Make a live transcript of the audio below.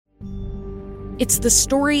It's the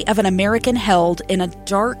story of an American held in a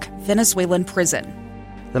dark Venezuelan prison.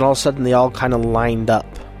 Then all of a sudden they all kind of lined up.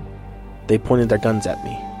 They pointed their guns at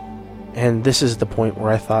me. And this is the point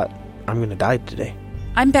where I thought, I'm going to die today.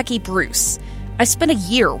 I'm Becky Bruce. I spent a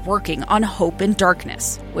year working on Hope in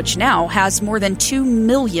Darkness, which now has more than 2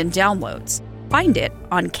 million downloads. Find it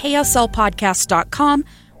on kslpodcast.com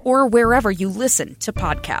or wherever you listen to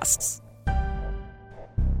podcasts.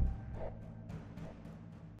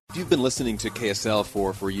 If you've been listening to KSL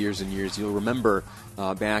for years and years, you'll remember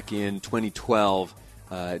back in 2012,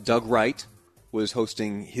 Doug Wright was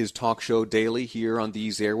hosting his talk show daily here on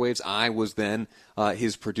these airwaves. I was then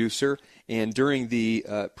his producer. And during the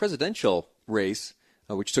presidential race,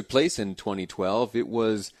 which took place in 2012, it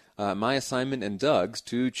was my assignment and Doug's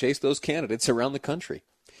to chase those candidates around the country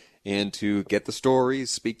and to get the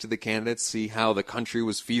stories, speak to the candidates, see how the country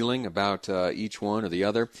was feeling about each one or the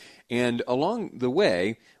other. And along the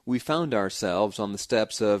way, we found ourselves on the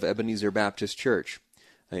steps of Ebenezer Baptist Church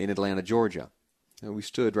in Atlanta, Georgia. And we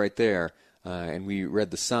stood right there, and we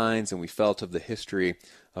read the signs, and we felt of the history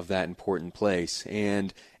of that important place.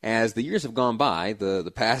 And as the years have gone by,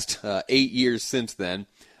 the past 8 years since then,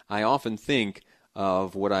 I often think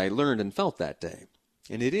of what I learned and felt that day.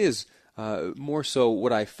 And it is more so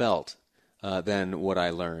what I felt than what I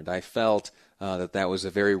learned. I felt that was a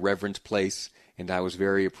very reverent place, and I was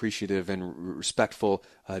very appreciative and respectful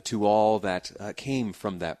to all that came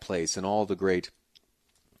from that place and all the great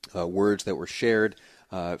words that were shared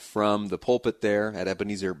from the pulpit there at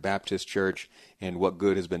Ebenezer Baptist Church and what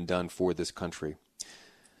good has been done for this country.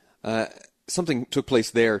 Something took place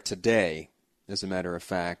there today, as a matter of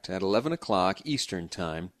fact. At 11 o'clock Eastern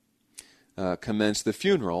Time, commenced the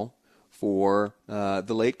funeral for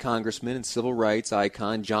the late Congressman and civil rights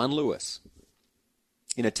icon John Lewis.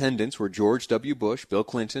 In attendance were George W. Bush, Bill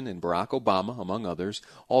Clinton, and Barack Obama, among others.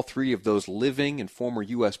 All three of those living and former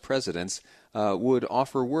U.S. presidents would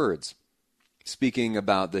offer words, speaking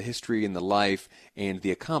about the history and the life and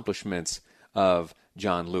the accomplishments of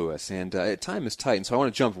John Lewis. And time is tight, and so I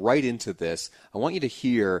want to jump right into this. I want you to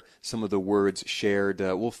hear some of the words shared.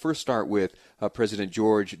 We'll first start with President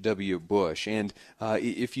George W. Bush. And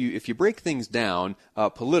if you break things down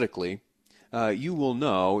politically, you will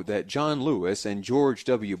know that John Lewis and George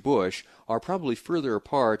W. Bush are probably further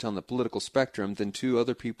apart on the political spectrum than two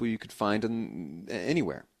other people you could find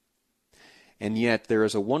anywhere. And yet there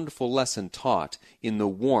is a wonderful lesson taught in the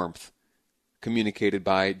warmth communicated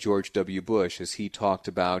by George W. Bush as he talked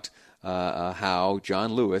about how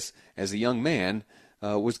John Lewis, as a young man,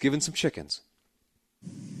 was given some chickens.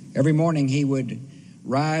 Every morning he would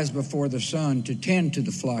rise before the sun to tend to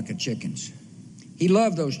the flock of chickens. He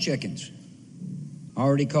loved those chickens.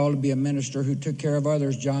 Already called to be a minister who took care of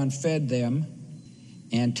others, John fed them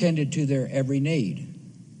and tended to their every need,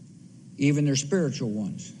 even their spiritual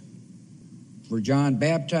ones. For John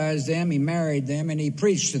baptized them, he married them, and he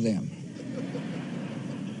preached to them.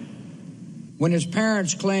 When his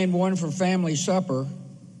parents claimed one for family supper,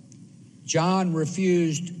 John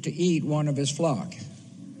refused to eat one of his flock.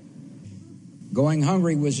 Going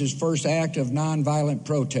hungry was his first act of nonviolent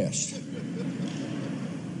protest.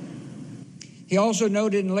 He also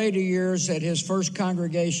noted in later years that his first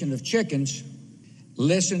congregation of chickens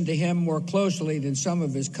listened to him more closely than some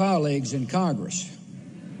of his colleagues in Congress.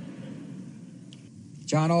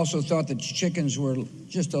 John also thought that chickens were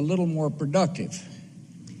just a little more productive.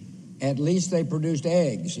 At least they produced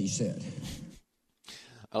eggs, he said.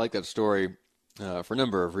 I like that story for a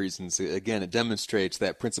number of reasons. Again, it demonstrates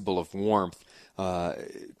that principle of warmth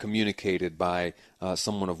communicated by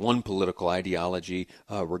someone of one political ideology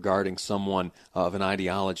regarding someone of an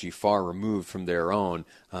ideology far removed from their own.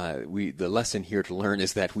 The lesson here to learn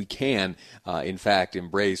is that we can, in fact,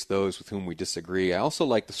 embrace those with whom we disagree. I also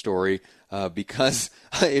like the story because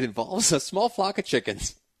it involves a small flock of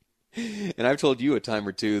chickens. And I've told you a time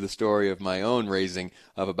or two the story of my own raising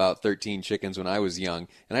of about 13 chickens when I was young.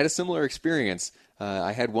 And I had a similar experience.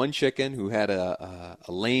 I had one chicken who had a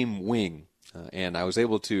lame wing. And I was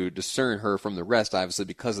able to discern her from the rest, obviously,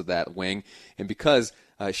 because of that wing. And because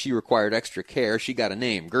she required extra care, she got a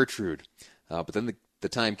name, Gertrude. But then the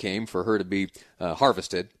time came for her to be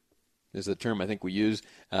harvested, is the term I think we use.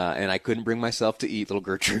 And I couldn't bring myself to eat little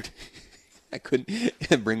Gertrude. I couldn't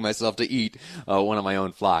bring myself to eat one of my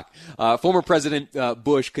own flock. Former President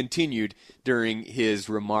Bush continued during his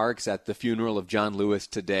remarks at the funeral of John Lewis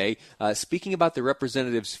today, speaking about the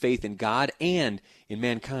representative's faith in God and in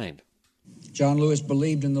mankind. John Lewis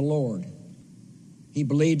believed in the Lord. He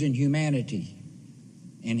believed in humanity,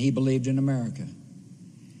 and he believed in America.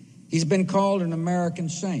 He's been called an American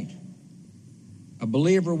saint, a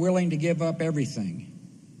believer willing to give up everything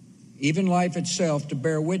even life itself, to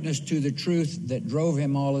bear witness to the truth that drove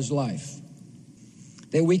him all his life,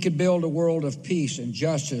 that we could build a world of peace and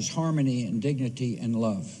justice, harmony and dignity and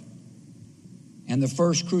love. And the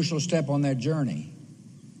first crucial step on that journey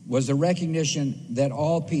was the recognition that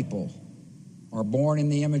all people are born in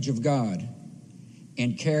the image of God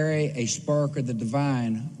and carry a spark of the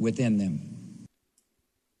divine within them.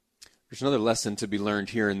 There's another lesson to be learned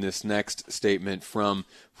here in this next statement from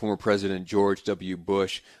former President George W.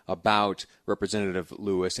 Bush about Representative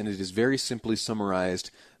Lewis, and it is very simply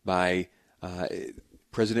summarized by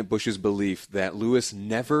President Bush's belief that Lewis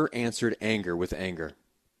never answered anger with anger.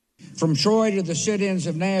 From Troy to the sit-ins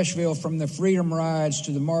of Nashville, from the Freedom Rides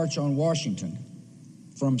to the March on Washington,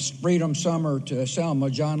 from Freedom Summer to Selma,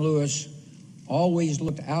 John Lewis always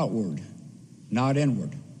looked outward, not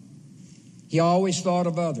inward. He always thought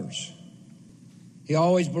of others. He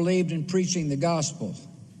always believed in preaching the gospel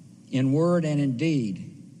in word and in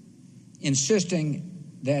deed, insisting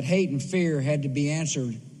that hate and fear had to be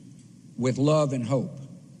answered with love and hope.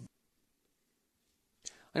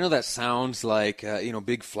 I know that sounds like,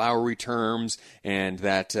 big flowery terms, and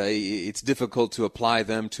that it's difficult to apply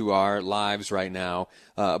them to our lives right now.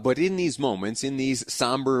 But in these moments, in these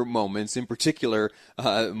somber moments, in particular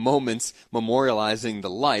moments memorializing the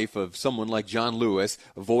life of someone like John Lewis,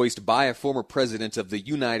 voiced by a former president of the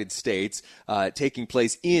United States, taking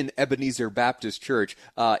place in Ebenezer Baptist Church,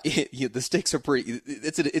 the stakes are pretty.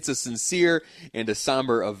 It's a sincere and a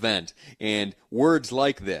somber event, and words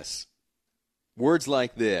like this,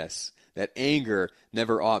 that anger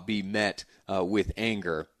never ought be met with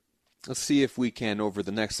anger. Let's see if we can, over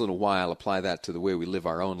the next little while, apply that to the way we live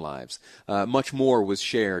our own lives. Much more was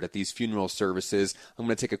shared at these funeral services. I'm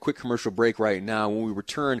going to take a quick commercial break right now. When we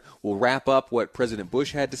return, we'll wrap up what President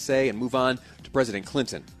Bush had to say and move on to President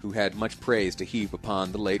Clinton, who had much praise to heap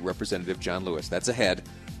upon the late Representative John Lewis. That's ahead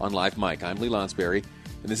on Live Mike. I'm Lee Lonsberry,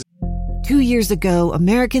 and this is 2 years ago,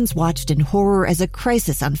 Americans watched in horror as a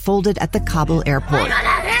crisis unfolded at the Kabul airport.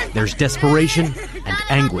 There's desperation and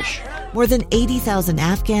anguish. More than 80,000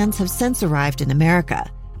 Afghans have since arrived in America,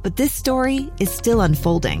 but this story is still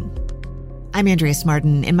unfolding. I'm Andrea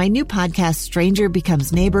Smartin. In my new podcast, Stranger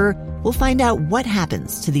Becomes Neighbor, we'll find out what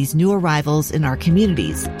happens to these new arrivals in our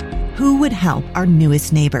communities. Who would help our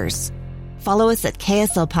newest neighbors? Follow us at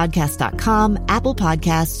kslpodcast.com, Apple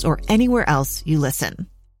Podcasts, or anywhere else you listen.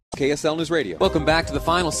 KSL News Radio. Welcome back to the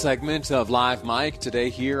final segment of Live Mike. Today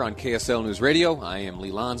here on KSL News Radio, I am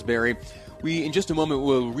Lee Lonsberry. We, in just a moment,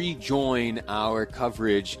 will rejoin our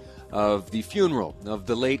coverage of the funeral of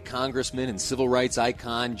the late Congressman and civil rights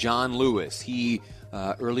icon John Lewis. He,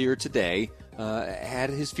 earlier today, had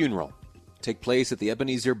his funeral take place at the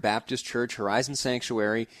Ebenezer Baptist Church Horizon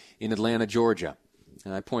Sanctuary in Atlanta, Georgia.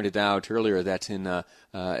 And I pointed out earlier that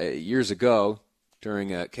years ago,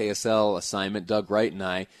 during a KSL assignment, Doug Wright and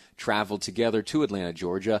I traveled together to Atlanta,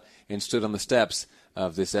 Georgia, and stood on the steps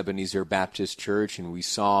of this Ebenezer Baptist Church, and we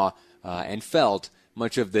saw and felt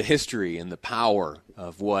much of the history and the power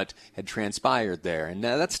of what had transpired there. And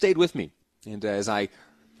that stayed with me. And as I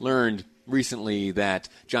learned recently that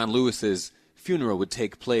John Lewis's funeral would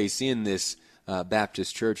take place in this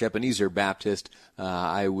Baptist church, Ebenezer Baptist,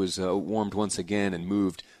 I was warmed once again and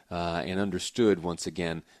moved and understood once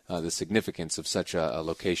again the significance of such a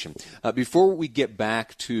location. Before we get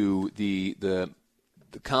back to the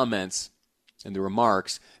comments and the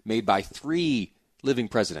remarks made by three living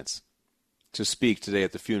presidents to speak today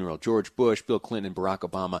at the funeral, George Bush, Bill Clinton, and Barack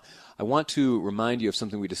Obama, I want to remind you of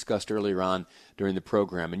something we discussed earlier on during the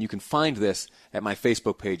program. And you can find this at my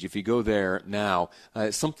Facebook page if you go there now.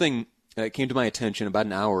 Something came to my attention about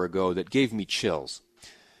an hour ago that gave me chills.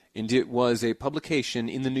 And it was a publication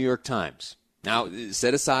in the New York Times. Now,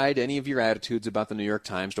 set aside any of your attitudes about the New York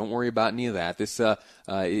Times. Don't worry about any of that. This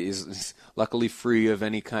is luckily free of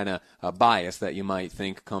any kind of bias that you might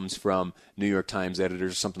think comes from New York Times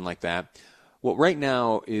editors or something like that. What right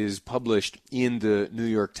now is published in the New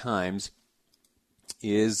York Times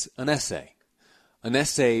is an essay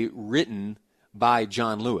written by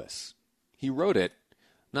John Lewis. He wrote it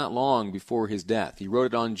not long before his death. He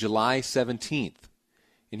wrote it on July 17th.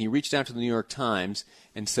 And he reached out to the New York Times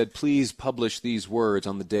and said, please publish these words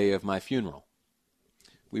on the day of my funeral.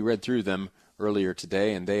 We read through them earlier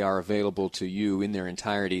today, and they are available to you in their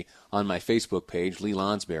entirety on my Facebook page, Lee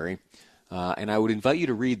Lonsberry. And I would invite you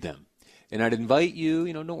to read them. And I'd invite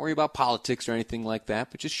you, don't worry about politics or anything like that,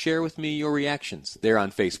 but just share with me your reactions there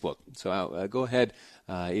on Facebook. So go ahead.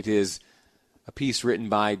 It is a piece written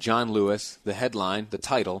by John Lewis, the headline, the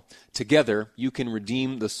title, Together You Can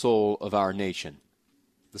Redeem the Soul of Our Nation.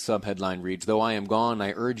 The subheadline reads, Though I am gone,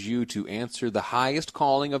 I urge you to answer the highest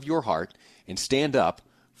calling of your heart and stand up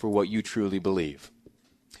for what you truly believe.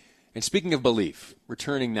 And speaking of belief,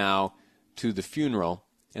 returning now to the funeral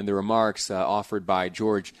and the remarks offered by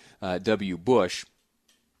George W. Bush,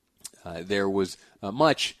 there was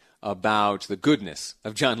much about the goodness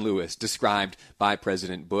of John Lewis described by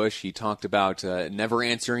President Bush. He talked about never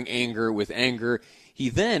answering anger with anger. He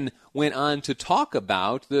then went on to talk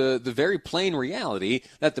about the very plain reality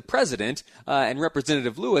that the president and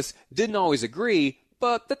Representative Lewis didn't always agree,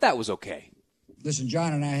 but that was okay. Listen,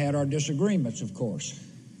 John and I had our disagreements, of course.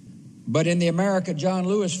 But in the America John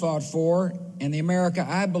Lewis fought for, and the America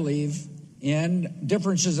I believe in,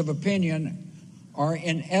 differences of opinion are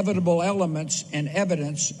inevitable elements and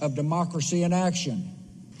evidence of democracy in action.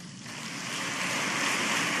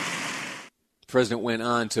 The president went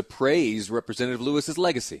on to praise Representative Lewis's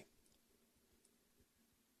legacy.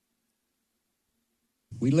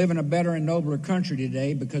 We live in a better and nobler country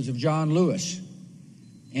today because of John Lewis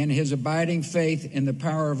and his abiding faith in the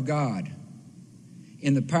power of God,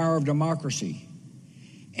 in the power of democracy,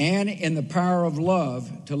 and in the power of love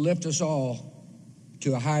to lift us all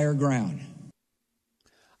to a higher ground.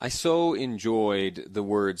 I so enjoyed the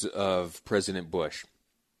words of President Bush.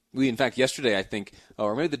 We, in fact, yesterday, I think,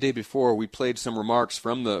 or maybe the day before, we played some remarks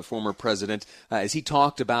from the former president as he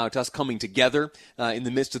talked about us coming together in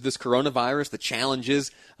the midst of this coronavirus, the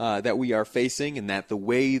challenges that we are facing, and that the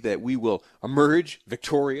way that we will emerge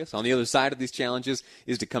victorious on the other side of these challenges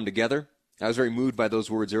is to come together. I was very moved by those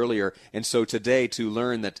words earlier, and so today to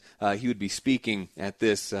learn that he would be speaking at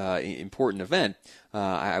this important event,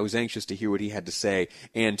 I was anxious to hear what he had to say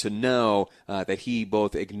and to know that he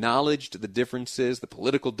both acknowledged the differences, the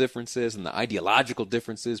political differences and the ideological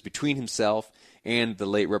differences between himself and the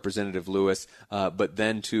late Representative Lewis, but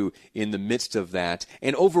then to, in the midst of that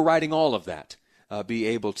and overriding all of that, be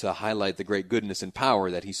able to highlight the great goodness and power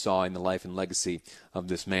that he saw in the life and legacy of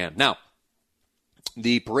this man. Now,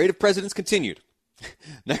 the parade of presidents continued.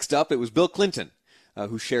 Next up, it was Bill Clinton,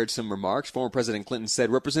 who shared some remarks. Former President Clinton said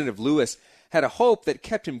Representative Lewis had a hope that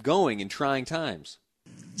kept him going in trying times.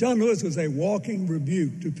 John Lewis was a walking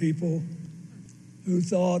rebuke to people who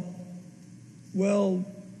thought, well,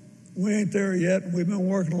 we ain't there yet. We've been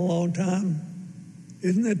working a long time.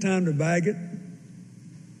 Isn't it time to bag it?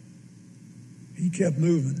 He kept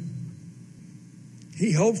moving.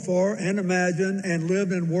 He hoped for and imagined and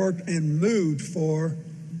lived and worked and moved for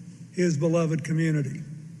his beloved community.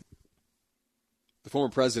 The former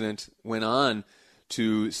president went on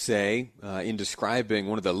to say, in describing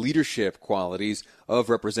one of the leadership qualities of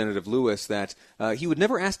Representative Lewis, that he would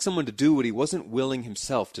never ask someone to do what he wasn't willing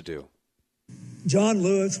himself to do. John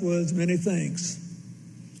Lewis was many things,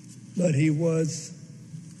 but he was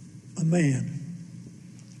a man,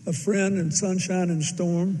 a friend in sunshine and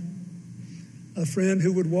storm, a friend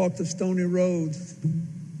who would walk the stony roads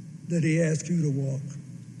that he asked you to walk,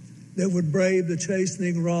 that would brave the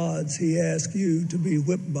chastening rods he asked you to be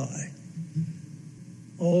whipped by,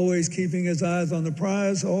 always keeping his eyes on the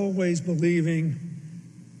prize, always believing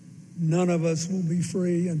none of us will be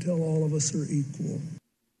free until all of us are equal.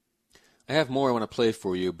 I have more I want to play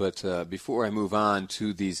for you, but before I move on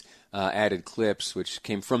to these added clips, which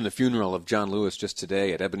came from the funeral of John Lewis just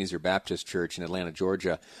today at Ebenezer Baptist Church in Atlanta,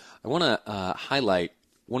 Georgia, I want to highlight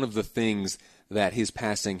one of the things that his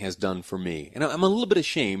passing has done for me. And I'm a little bit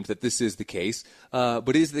ashamed that this is the case, but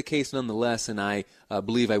it is the case nonetheless, and I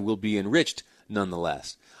believe I will be enriched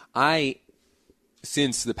nonetheless.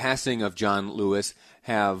 Since the passing of John Lewis,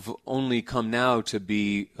 have only come now to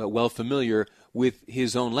be well familiar with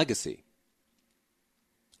his own legacy.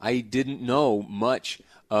 I didn't know much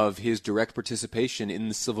of his direct participation in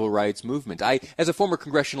the civil rights movement. As a former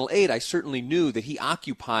congressional aide, I certainly knew that he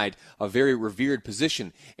occupied a very revered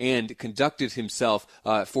position and conducted himself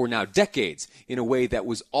for now decades in a way that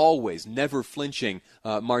was always, never flinching,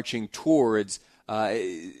 marching towards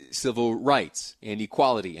civil rights and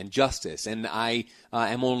equality and justice. And I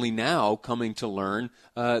am only now coming to learn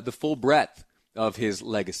the full breadth of his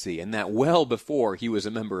legacy, and that well before he was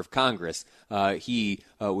a member of Congress, he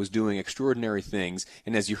was doing extraordinary things,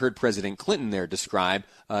 and as you heard President Clinton there describe,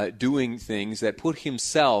 doing things that put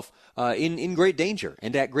himself in great danger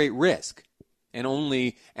and at great risk, and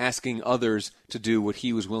only asking others to do what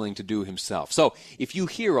he was willing to do himself. So if you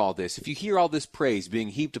hear all this, if you hear all this praise being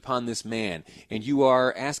heaped upon this man, and you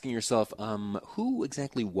are asking yourself, who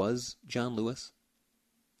exactly was John Lewis?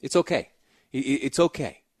 It's okay. It's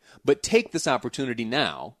okay. But take this opportunity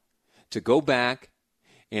now to go back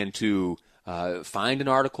and to find an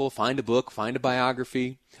article, find a book, find a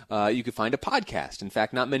biography. You could find a podcast. In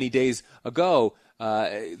fact, not many days ago,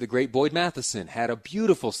 the great Boyd Matheson had a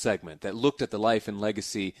beautiful segment that looked at the life and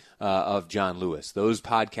legacy of John Lewis. Those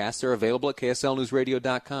podcasts are available at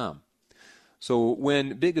kslnewsradio.com. So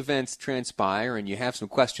when big events transpire and you have some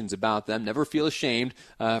questions about them, never feel ashamed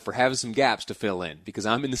for having some gaps to fill in, because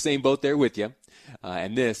I'm in the same boat there with you.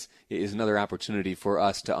 And this is another opportunity for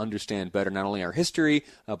us to understand better not only our history,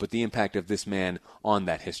 but the impact of this man on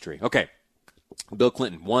that history. Okay, Bill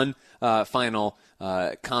Clinton. One final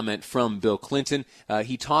comment from Bill Clinton.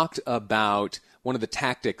 He talked about one of the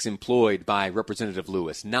tactics employed by Representative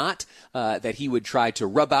Lewis. Not that he would try to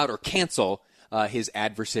rub out or cancel his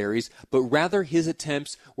adversaries, but rather his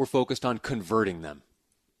attempts were focused on converting them.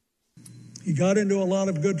 He got into a lot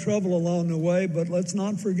of good trouble along the way, but let's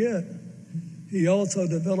not forget, he also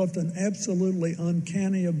developed an absolutely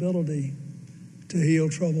uncanny ability to heal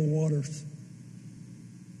troubled waters.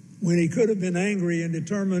 When he could have been angry and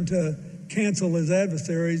determined to cancel his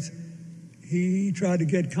adversaries, he tried to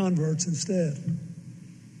get converts instead.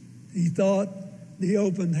 He thought the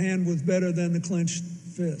open hand was better than the clenched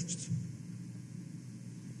fist.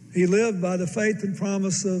 He lived by the faith and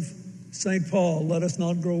promise of St. Paul, let us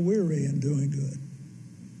not grow weary in doing good.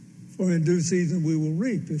 For in due season we will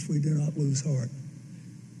reap if we do not lose heart.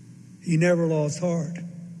 He never lost heart.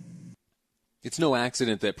 It's no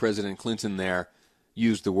accident that President Clinton there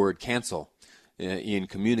used the word cancel in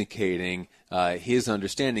communicating his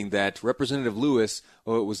understanding that Representative Lewis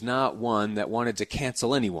was not one that wanted to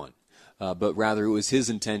cancel anyone, but rather it was his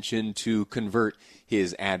intention to convert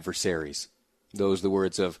his adversaries. Those are the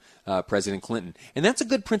words of President Clinton. And that's a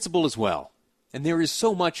good principle as well. And there is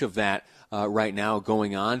so much of that right now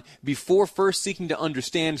going on. Before first seeking to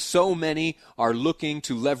understand, so many are looking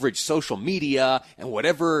to leverage social media and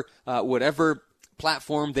whatever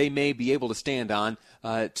platform they may be able to stand on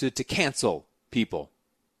to cancel people,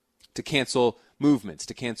 to cancel movements,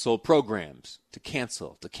 to cancel programs, to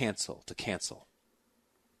cancel.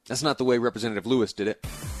 That's not the way Representative Lewis did it.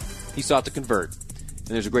 He sought to convert.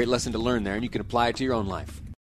 And there's a great lesson to learn there, and you can apply it to your own life.